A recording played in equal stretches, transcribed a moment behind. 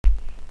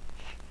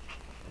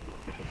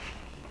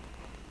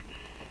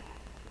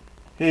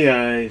Hey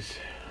guys,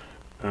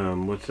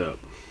 what's up?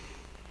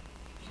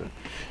 So,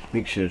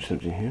 make sure there's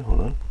something here. Hold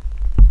on.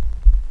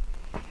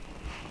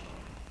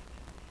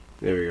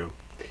 There we go.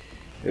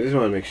 I just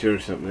want to make sure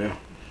there's something there.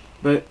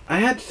 But I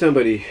had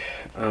somebody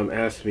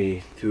ask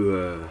me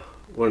through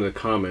one of the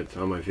comments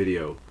on my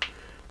video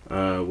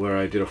where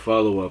I did a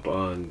follow-up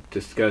on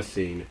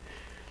discussing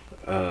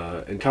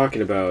and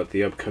talking about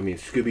the upcoming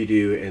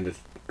Scooby-Doo and the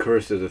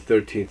Curse of the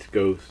 13th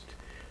Ghost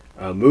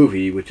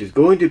movie, which is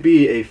going to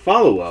be a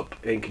follow-up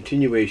and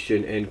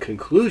continuation and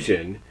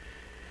conclusion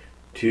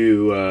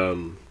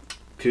to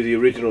the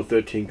original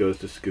 13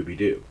 Ghosts of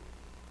Scooby-Doo.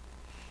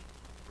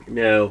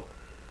 Now,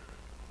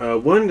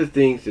 one of the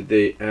things that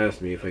they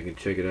asked me, if I can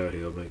check it out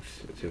here, let's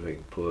see if I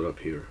can pull it up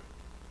here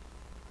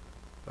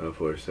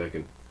for a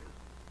second.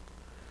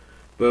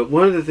 But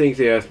one of the things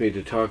they asked me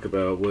to talk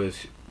about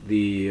was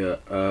the let's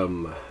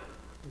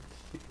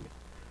see,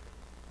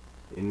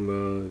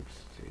 inbox,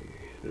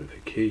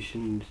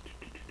 notifications.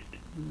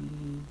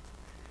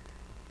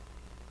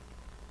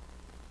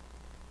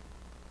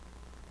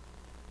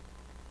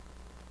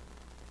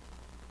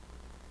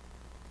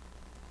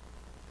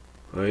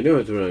 I know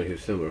it's around here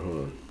somewhere. Hold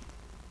on.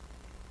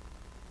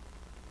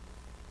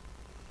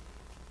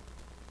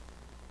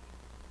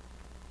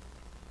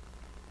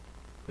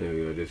 There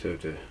we go. I just have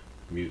to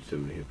mute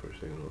somebody here for a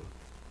second. Hold on.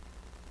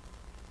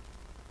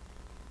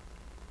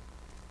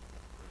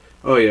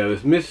 Oh yeah, it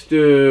was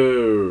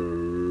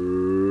Mr.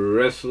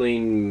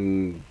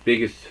 Wrestling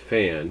Biggest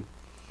Fan.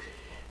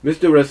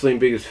 Mr. Wrestling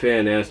Biggest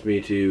Fan asked me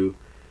to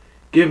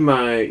give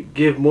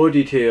more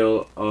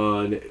detail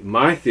on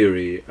my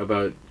theory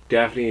about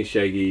Daphne and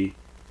Shaggy.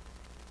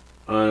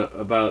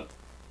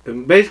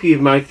 Basically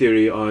my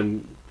theory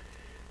on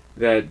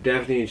that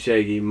Daphne and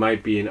Shaggy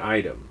might be an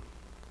item.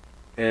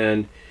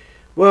 And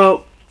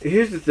well,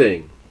 here's the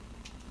thing.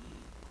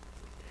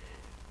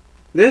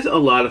 There's a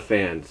lot of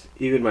fans,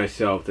 even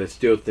myself, that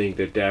still think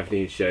that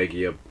Daphne and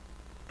Shaggy are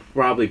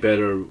probably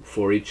better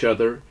for each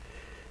other.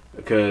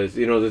 Because,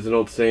 you know, there's an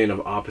old saying of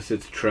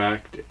opposites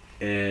attract,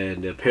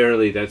 and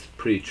apparently that's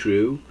pretty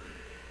true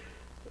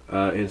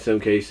in some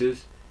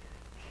cases.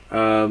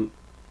 But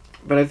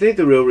I think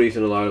the real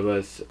reason a lot of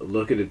us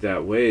look at it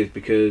that way is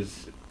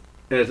because,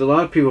 as a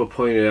lot of people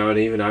pointed out, and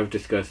even I've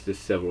discussed this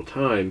several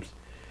times,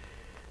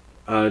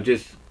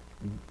 just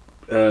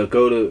go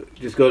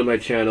to my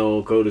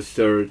channel, go to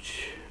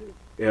search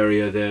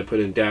area there, put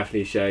in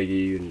Daphne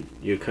Shaggy, and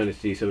you kind of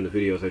see some of the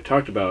videos I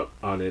talked about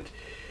on it.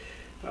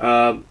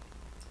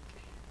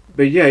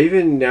 But yeah,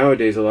 even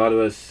nowadays, a lot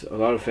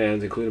of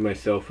fans, including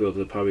myself, feel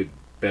they're probably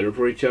better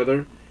for each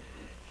other.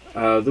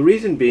 The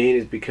reason being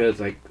is because,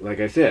 like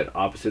I said,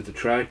 opposites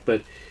attract.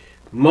 But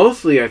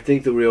mostly, I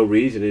think the real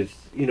reason is,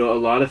 you know, a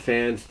lot of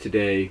fans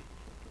today,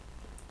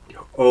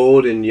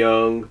 old and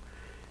young,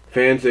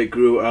 fans that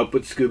grew up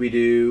with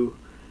Scooby-Doo,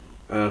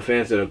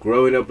 fans that are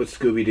growing up with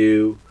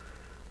Scooby-Doo,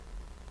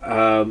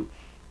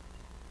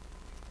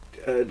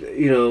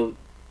 you know,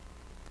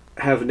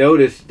 have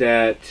noticed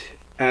that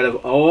out of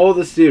all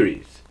the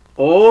series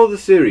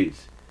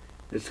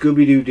that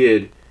Scooby-Doo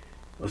did,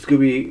 or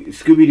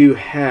Scooby-Doo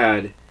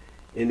had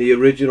in the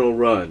original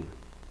run,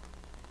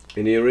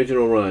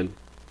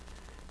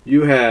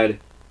 you had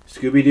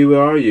Scooby-Doo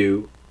Where Are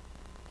You,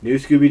 New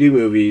Scooby-Doo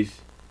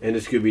Movies, and the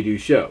Scooby-Doo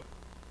Show.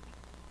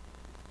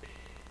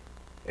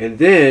 And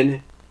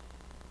then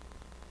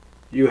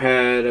you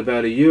had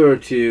about a year or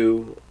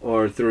two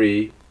or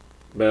three,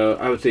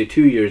 I would say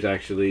 2 years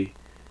actually,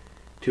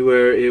 to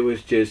where it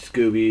was just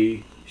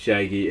Scooby,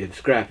 Shaggy, and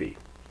Scrappy.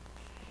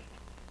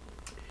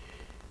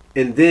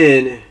 And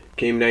then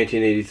came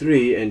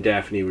 1983 and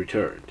Daphne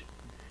returned.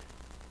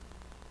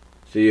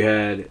 So you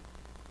had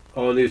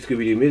all new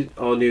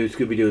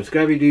Scooby-Doo and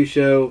Scrappy-Doo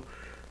show,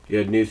 you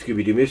had new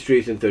Scooby-Doo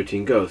Mysteries, and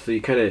 13 Ghosts. So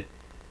you kind of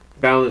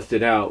balanced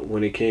it out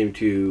when it came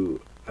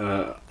to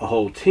a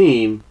whole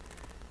team.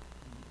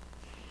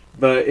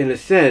 But in a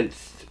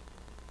sense,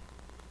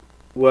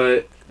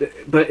 what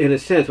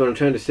I'm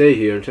trying to say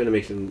here, I'm trying to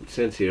make some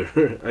sense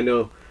here. I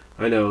know,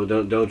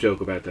 don't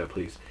joke about that,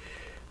 please.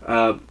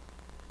 But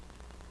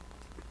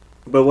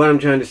what I'm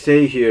trying to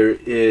say here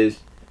is,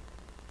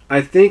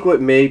 I think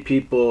what made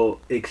people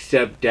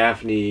accept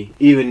Daphne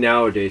even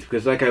nowadays,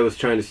 because like I was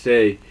trying to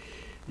say,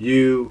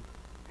 you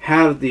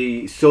have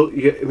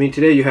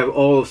today you have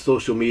all of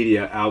social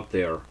media out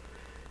there,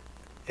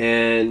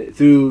 and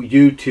through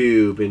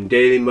YouTube and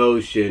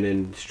Dailymotion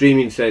and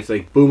streaming sites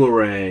like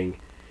Boomerang,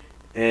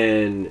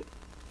 and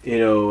you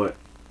know,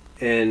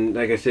 and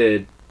like I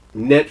said,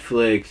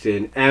 Netflix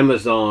and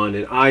Amazon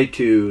and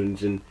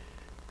iTunes and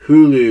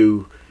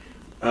Hulu,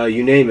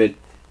 you name it.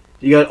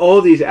 You got all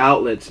these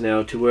outlets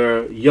now to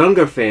where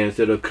younger fans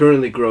that are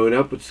currently growing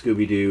up with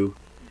Scooby-Doo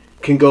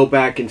can go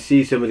back and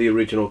see some of the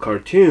original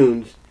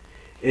cartoons.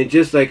 And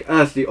just like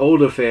us, the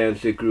older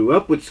fans that grew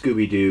up with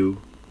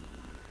Scooby-Doo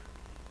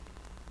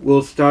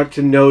will start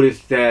to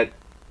notice that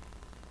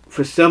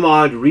for some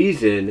odd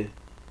reason,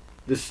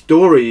 the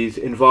stories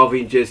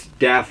involving just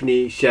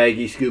Daphne,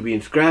 Shaggy, Scooby,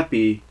 and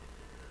Scrappy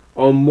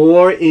are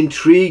more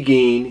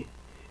intriguing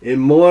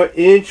and more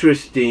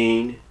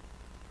interesting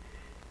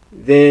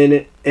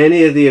than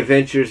any of the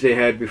adventures they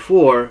had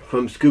before,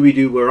 from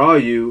Scooby-Doo, Where Are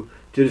You?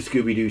 To the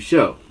Scooby-Doo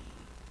show.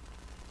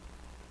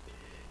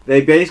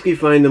 They basically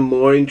find them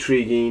more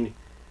intriguing,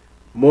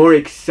 more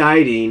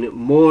exciting,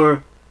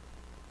 more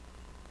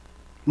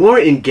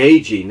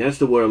engaging, that's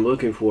the word I'm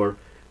looking for,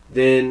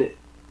 than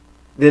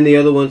the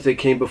other ones that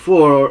came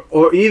before,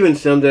 or even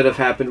some that have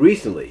happened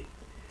recently.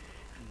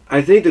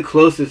 I think the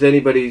closest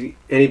anybody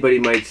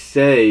might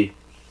say,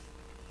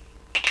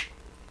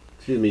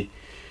 excuse me,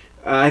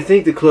 I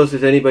think the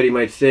closest anybody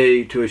might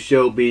say to a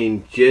show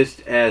being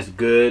just as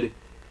good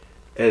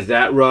as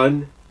that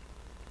run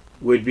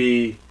would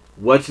be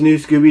What's New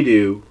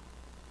Scooby-Doo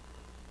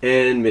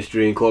and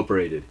Mystery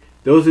Incorporated.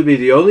 Those would be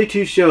the only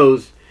two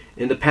shows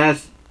in the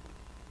past,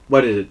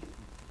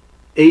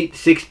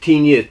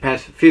 16 years,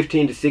 past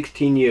 15 to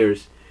 16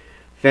 years,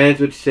 fans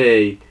would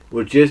say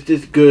were just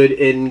as good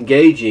and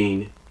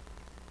engaging,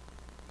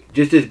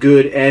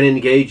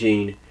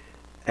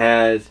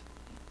 as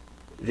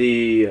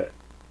the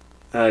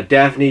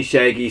Daphne,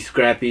 Shaggy,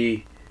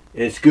 Scrappy,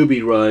 and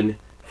Scooby run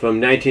from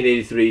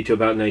 1983 to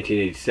about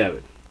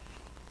 1987.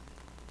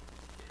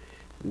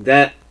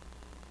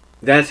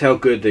 That's how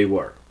good they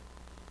were.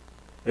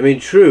 I mean,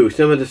 true,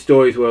 some of the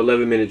stories were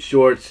 11-minute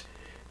shorts,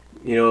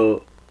 you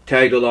know,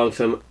 tagged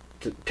alongside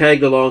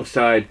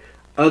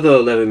other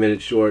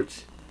 11-minute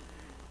shorts.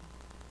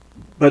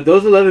 But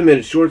those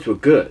 11-minute shorts were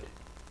good.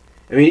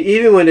 I mean,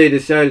 even when they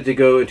decided to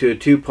go into a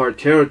 2-part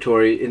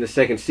territory in the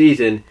second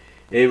season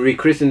and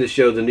rechristen the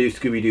show The New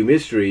Scooby-Doo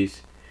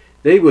Mysteries,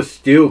 they were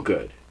still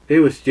good. They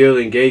were still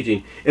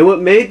engaging. And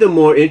what made them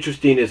more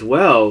interesting as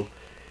well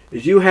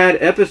is you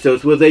had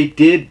episodes where they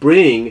did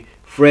bring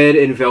Fred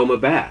and Velma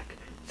back.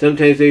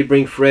 Sometimes they'd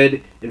bring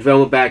Fred and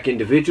Velma back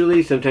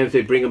individually. Sometimes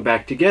they'd bring them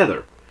back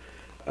together.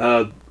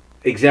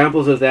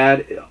 Examples of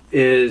that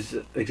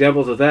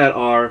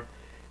are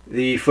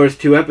the first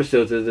 2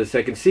 episodes of the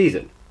second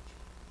season,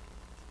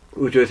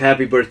 which was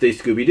Happy Birthday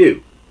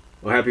Scooby-Doo,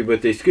 or Happy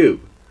Birthday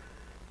Scoob.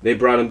 They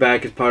brought him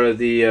back as part of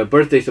the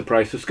birthday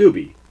surprise for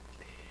Scooby.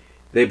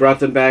 They brought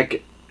them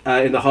back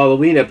in the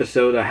Halloween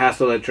episode, A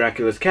Hassle at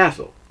Dracula's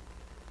Castle.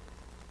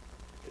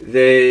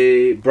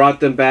 They brought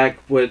them back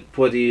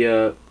for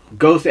the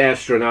Ghost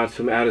Astronauts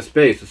from Outer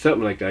Space, or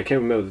something like that. I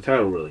can't remember the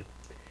title really.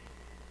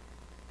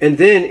 And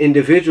then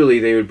individually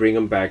they would bring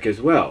them back as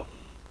well.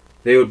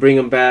 They would bring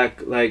him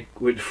back, like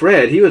with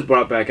Fred, he was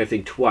brought back I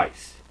think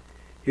twice.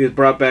 He was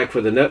brought back for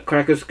the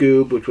Nutcracker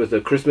Scoob, which was a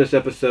Christmas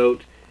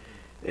episode,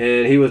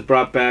 and he was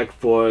brought back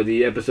for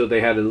the episode they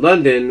had in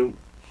London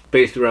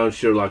based around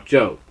Sherlock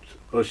Holmes.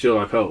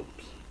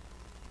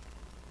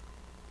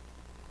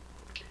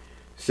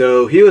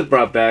 So he was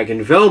brought back,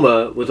 and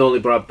Velma was only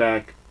brought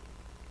back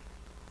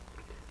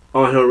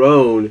on her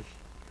own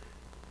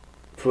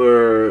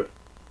for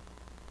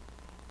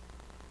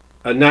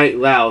A Night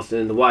Louse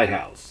in the White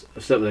House,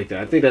 or something like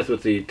that. I think that's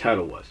what the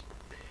title was.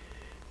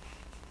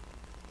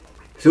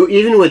 So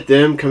even with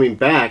them coming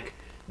back,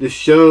 the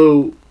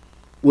show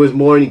was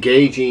more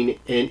engaging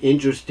and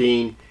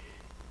interesting,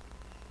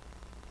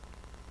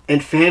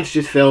 and fans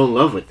just fell in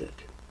love with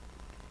it.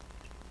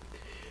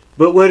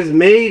 But what has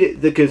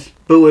made the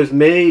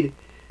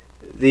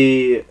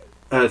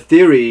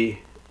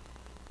theory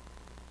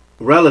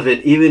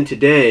relevant even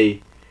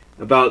today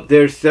about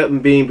there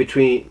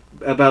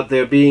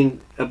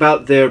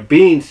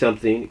being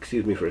something.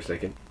 Excuse me for a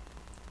second.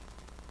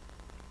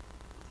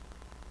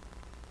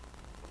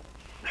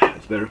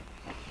 That's better.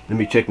 Let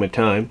me check my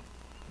time.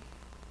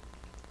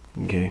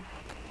 Okay.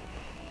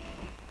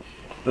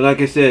 But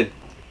like I said,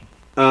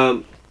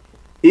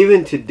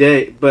 even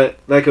today, but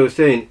like I was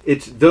saying,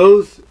 it's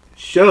those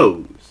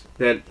shows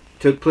that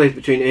took place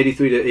between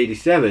 83 to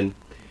 87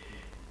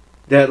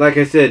 that, like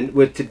I said,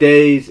 with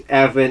today's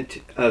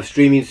advent of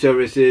streaming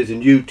services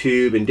and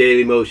YouTube and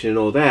Dailymotion and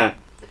all that,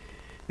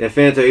 that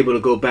fans are able to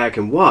go back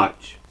and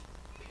watch.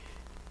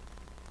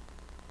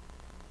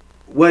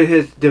 What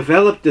has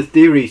developed the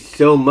theory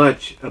so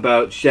much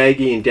about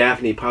Shaggy and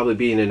Daphne probably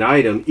being an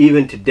item,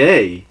 even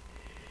today,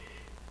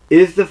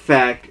 is the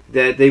fact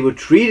that they were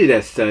treated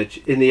as such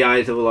in the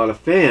eyes of a lot of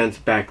fans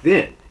back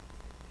then.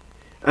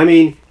 I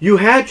mean, you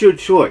had your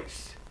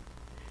choice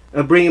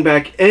of bringing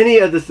back any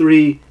of the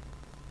 3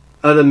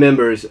 other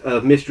members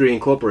of Mystery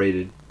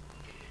Incorporated.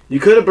 You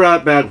could have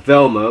brought back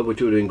Velma,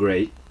 which would have been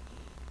great,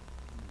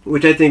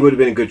 which I think would have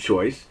been a good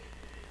choice.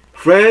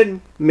 Fred,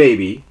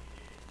 maybe.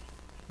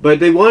 But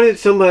they wanted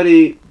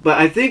somebody, but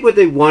I think what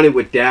they wanted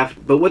with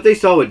Daphne, but what they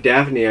saw with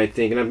Daphne, I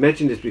think, and I've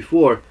mentioned this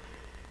before,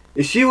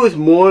 is she was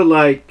more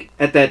like,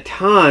 at that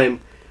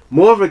time,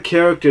 more of a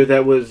character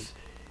that was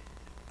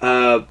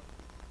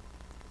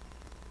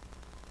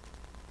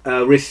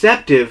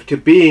receptive to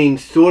being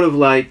sort of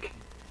like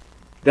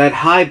that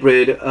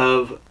hybrid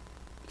of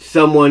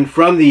someone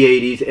from the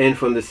 80s and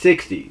from the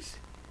 60s,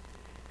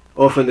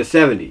 or from the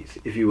 70s,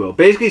 if you will.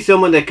 Basically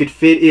someone that could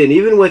fit in,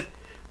 even with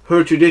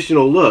her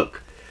traditional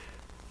look.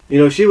 You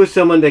know, she was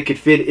someone that could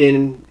fit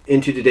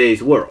into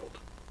today's world.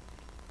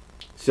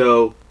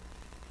 So,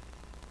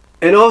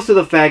 and also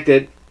the fact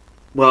that,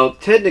 well,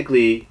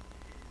 technically,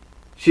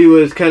 she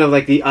was kind of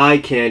like the eye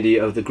candy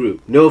of the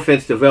group. No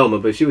offense to Velma,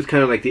 but she was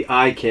kind of like the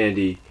eye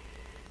candy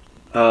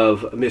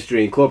of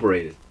Mystery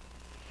Incorporated.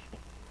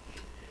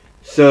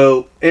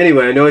 So,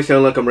 anyway, I know I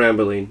sound like I'm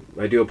rambling.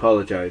 I do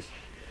apologize.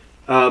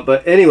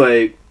 But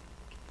anyway,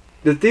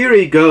 the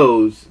theory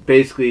is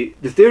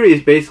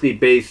basically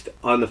based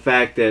on the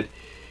fact that,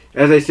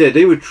 as I said,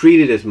 they were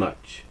treated as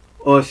much.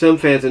 Or some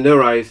fans in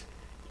their eyes,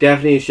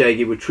 Daphne and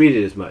Shaggy were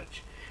treated as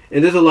much.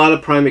 And there's a lot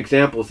of prime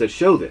examples that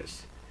show this.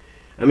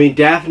 I mean,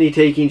 Daphne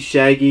taking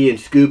Shaggy and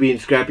Scooby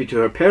and Scrappy to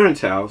her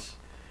parents' house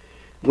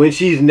when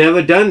she's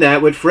never done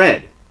that with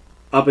Fred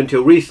up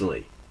until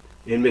recently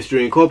in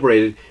Mystery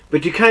Incorporated.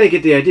 But you kind of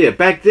get the idea.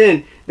 Back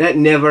then, that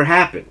never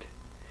happened.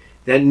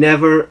 That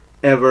never,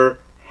 ever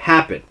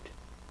happened.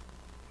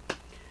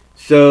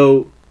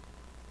 So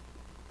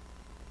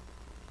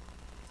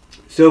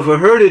for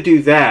her to do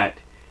that,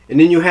 and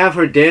then you have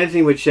her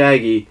dancing with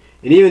Shaggy,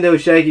 and even though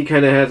Shaggy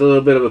kind of has a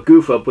little bit of a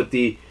goof up with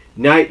the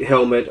night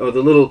helmet or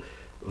the little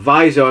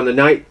visor on the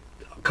night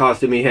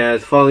costume he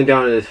has falling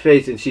down on his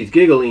face, and she's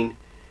giggling,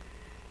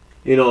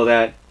 you know,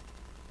 that's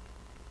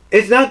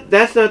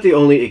not the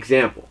only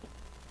example.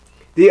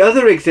 The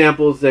other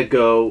examples that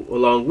go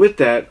along with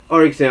that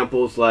are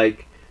examples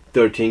like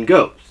 13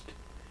 Ghosts.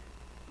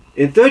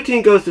 In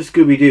 13 Ghosts of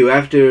Scooby-Doo,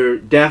 after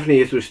Daphne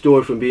is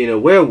restored from being a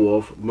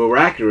werewolf,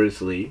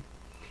 miraculously,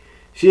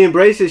 she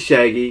embraces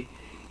Shaggy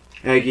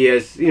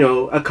as, you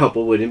know, a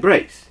couple would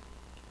embrace.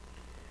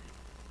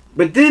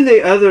 But then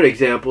the other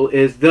example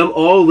is them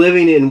all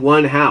living in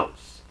one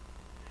house.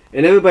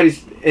 And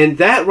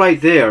that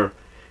right there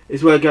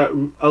is what got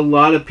a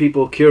lot of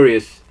people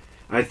curious,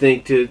 I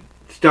think, to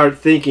start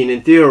thinking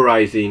and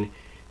theorizing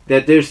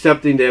that there's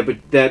something there, but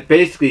that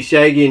basically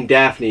Shaggy and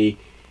Daphne,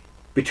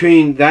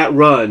 between that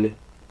run,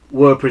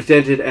 were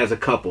presented as a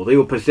couple. They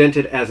were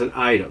presented as an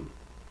item.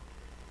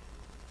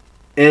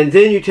 And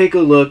then you take a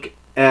look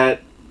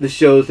at the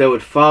shows that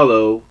would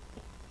follow,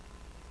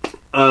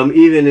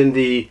 even in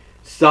the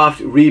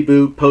soft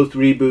reboot,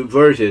 post-reboot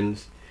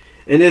versions,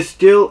 and there's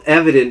still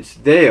evidence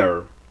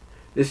there.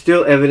 There's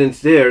still evidence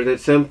there that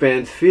some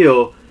fans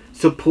feel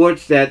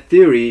supports that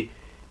theory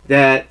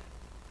that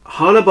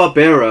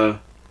Hanna-Barbera,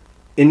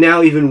 and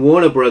now even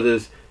Warner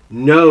Brothers,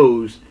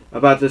 knows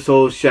about this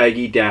whole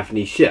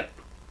Shaggy-Daphne ship.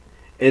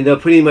 And they're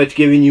pretty much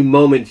giving you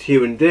moments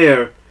here and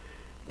there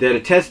that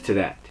attest to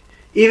that.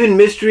 Even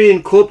Mystery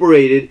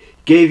Incorporated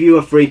gave you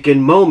a freaking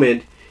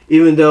moment,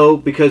 even though,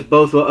 because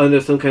both were under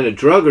some kind of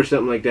drug or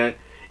something like that,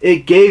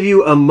 it gave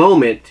you a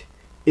moment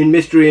in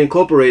Mystery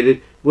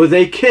Incorporated where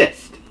they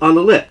kissed on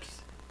the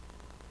lips.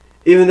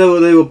 Even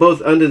though they were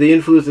both under the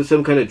influence of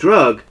some kind of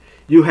drug,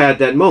 you had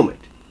that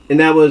moment.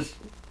 And that was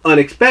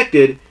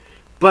unexpected,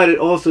 but it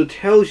also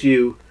tells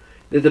you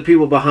that the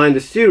people behind the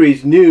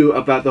series knew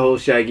about the whole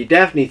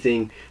Shaggy-Daphne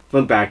thing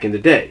from back in the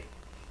day.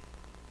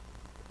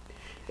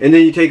 And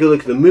then you take a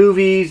look at the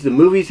movies. The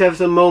movies have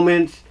some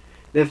moments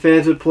that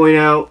fans would point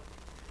out.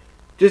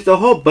 Just a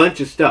whole bunch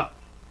of stuff.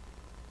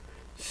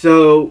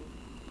 So,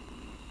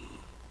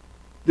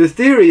 the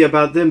theory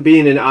about them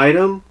being an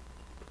item,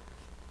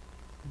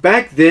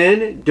 back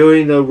then,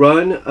 during the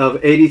run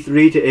of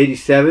 83 to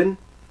 87,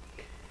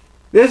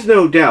 there's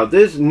no doubt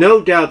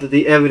that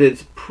the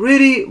evidence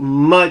pretty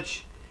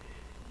much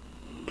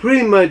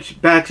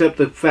backs up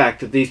the fact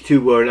that these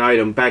two were an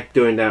item back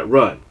during that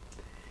run.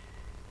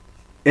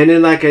 And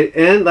then,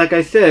 like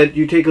I said,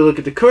 you take a look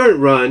at the current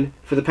run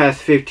for the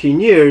past 15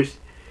 years,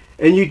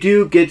 and you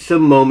do get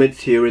some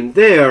moments here and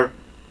there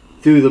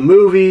through the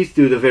movies,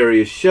 through the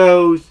various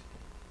shows,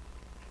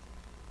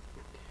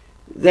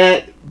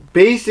 that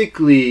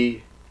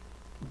basically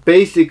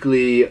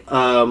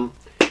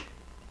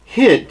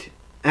hint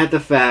at the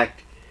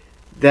fact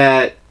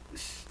that,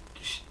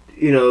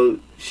 you know,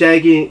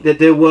 Shaggy, that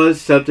there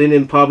was something,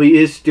 and probably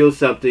is still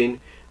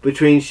something,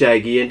 between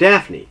Shaggy and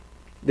Daphne.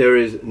 There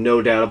is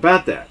no doubt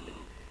about that.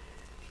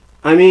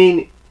 I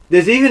mean,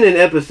 there's even an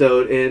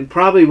episode, and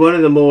probably one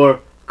of the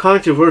more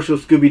controversial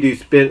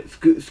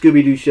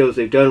Scooby-Doo shows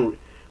they've done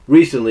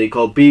recently,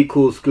 called Be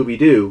Cool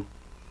Scooby-Doo,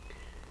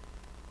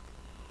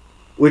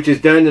 which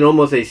is done in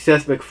almost a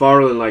Seth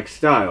MacFarlane-like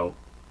style.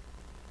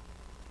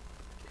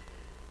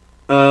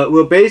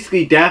 Well,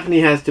 basically, Daphne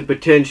has to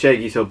pretend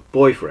Shaggy's her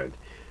boyfriend.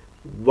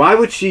 Why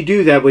would she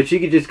do that when she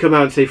could just come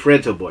out and say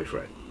Fred's her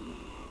boyfriend?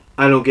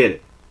 I don't get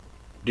it.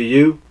 Do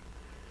you?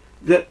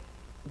 The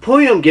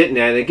point I'm getting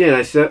at, and again,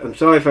 I'm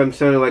sorry if I'm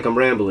sounding like I'm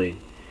rambling,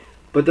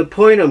 but the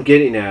point I'm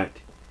getting at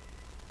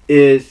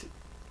is,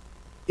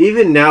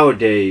 even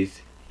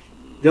nowadays,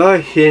 there are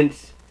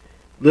hints,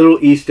 little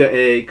Easter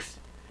eggs,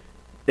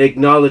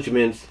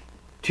 acknowledgments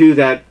to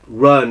that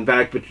run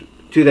back,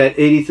 to that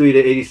 83 to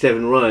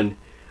 87 run,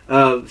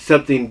 of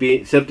something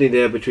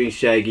there between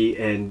Shaggy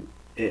and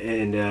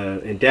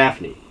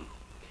Daphne.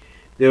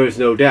 There is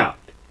no doubt.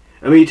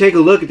 I mean, you take a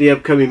look at the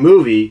upcoming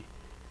movie,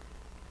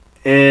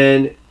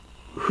 and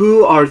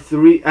who are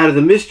three out of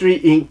the Mystery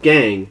Inc.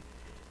 gang?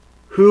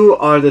 Who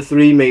are the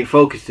three main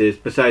focuses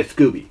besides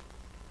Scooby?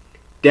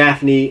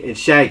 Daphne and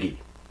Shaggy.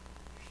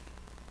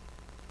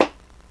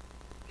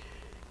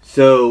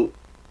 So,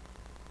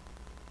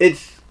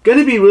 it's going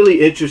to be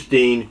really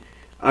interesting.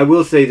 I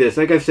will say this,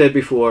 like I've said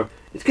before,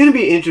 it's going to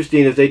be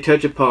interesting if they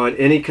touch upon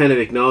any kind of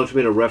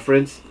acknowledgement or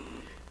reference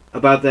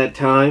about that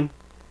time.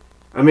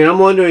 I mean, I'm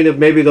wondering if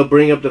maybe they'll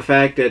bring up the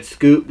fact that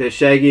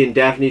Shaggy and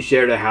Daphne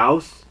shared a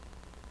house.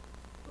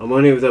 I'm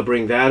wondering if they'll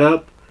bring that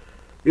up.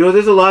 You know,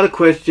 there's a lot of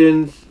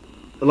questions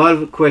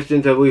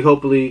that we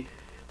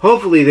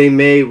hopefully they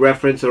may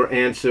reference or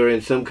answer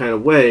in some kind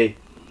of way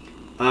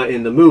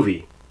in the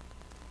movie.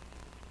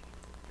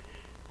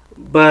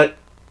 But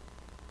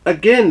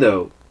again,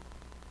 though,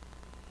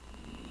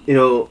 you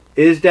know,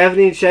 is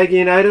Daphne and Shaggy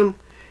an item?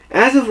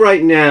 As of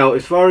right now,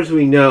 as far as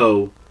we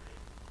know,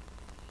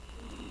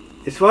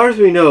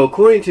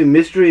 according to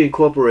Mystery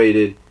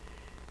Incorporated,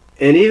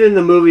 and even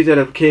the movies that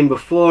have came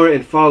before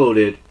and followed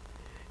it,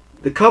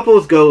 the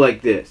couples go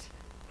like this: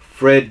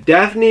 Fred,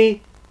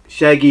 Daphne,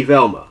 Shaggy,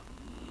 Velma.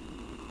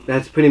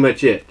 That's pretty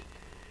much it.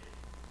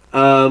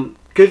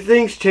 Could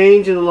things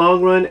change in the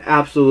long run?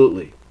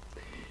 Absolutely.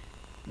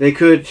 They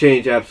could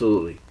change,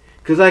 absolutely.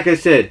 Because like I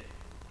said,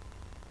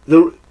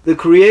 the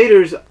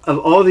creators of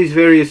all these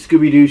various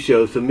Scooby-Doo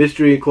shows, from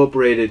Mystery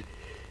Incorporated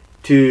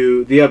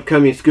to the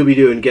upcoming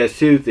Scooby-Doo and Guess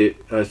Who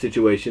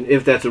situation,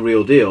 if that's a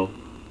real deal,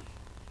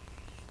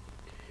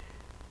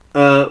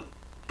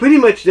 pretty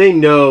much they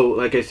know,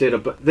 like I said,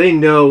 they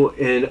know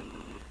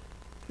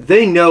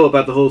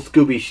about the whole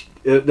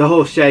the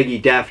whole Shaggy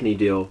Daphne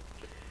deal.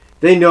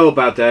 They know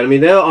about that. I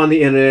mean, they're on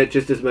the internet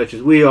just as much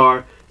as we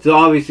are, so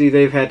obviously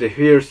they've had to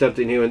hear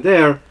something here and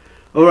there,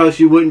 or else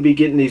you wouldn't be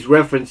getting these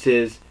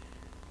references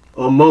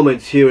or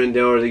moments here and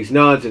there, or these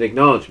nods and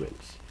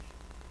acknowledgments.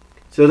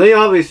 So they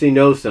obviously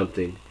know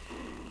something.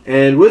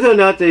 And whether or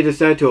not they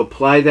decide to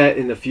apply that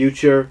in the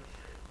future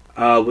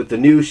with the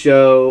new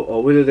show,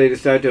 or whether they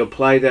decide to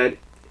apply that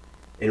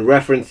and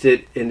reference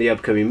it in the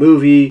upcoming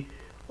movie,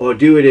 or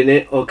do it in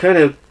it, or kind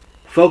of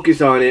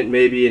focus on it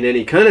maybe in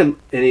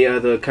any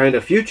other kind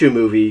of future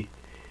movie,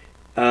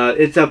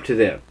 it's up to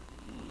them.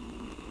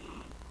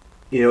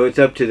 You know, it's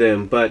up to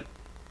them. But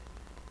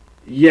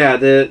yeah,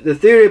 the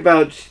theory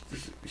about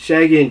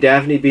Shaggy and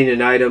Daphne being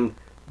an item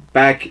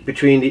back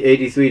between the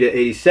 83 to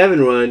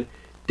 87 run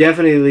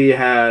definitely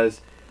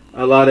has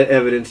a lot of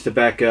evidence to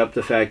back up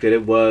the fact that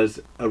it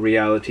was a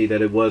reality,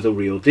 that it was a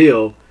real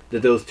deal,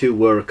 that those two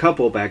were a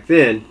couple back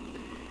then.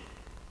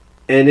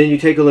 And then you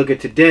take a look at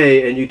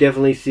today, and you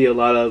definitely see a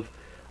lot of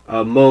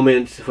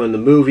moments from the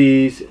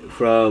movies,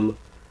 from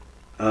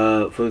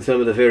some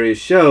of the various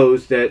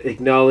shows that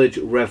acknowledge,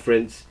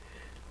 reference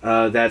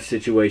that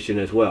situation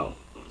as well.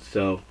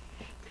 So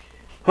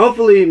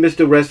hopefully,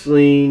 Mr.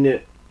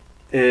 Wrestling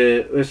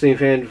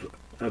fan,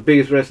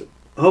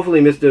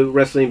 hopefully Mr.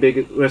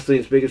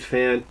 Wrestling's biggest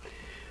fan,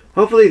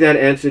 hopefully that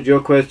answered your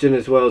question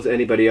as well as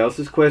anybody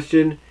else's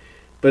question.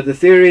 But the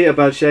theory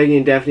about Shaggy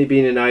and Daphne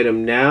being an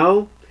item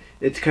now,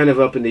 it's kind of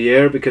up in the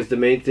air, because the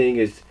main thing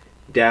is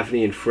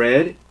Daphne and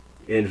Fred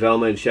and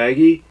Velma and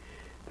Shaggy.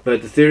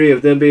 But the theory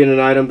of them being an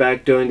item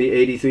back during the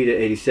 83 to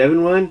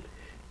 87 run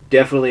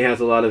definitely has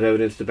a lot of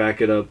evidence to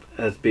back it up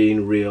as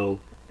being real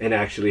and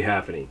actually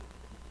happening,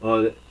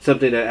 or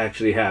something that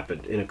actually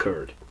happened and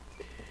occurred.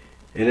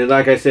 And then,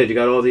 like I said, you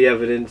got all the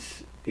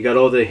evidence, you got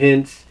all the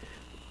hints,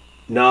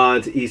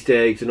 nods, Easter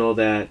eggs, and all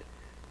that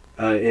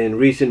in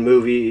recent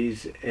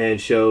movies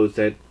and shows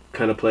that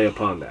kind of play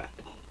upon that,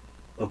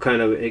 or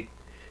kind of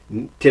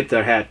tip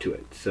their hat to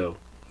it. So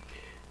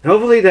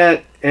hopefully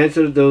that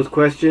answered those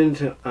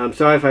questions. I'm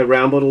sorry if I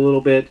rambled a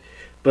little bit,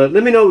 but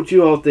let me know what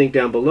you all think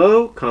down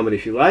below. Comment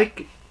if you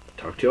like.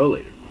 Talk to you all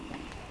later.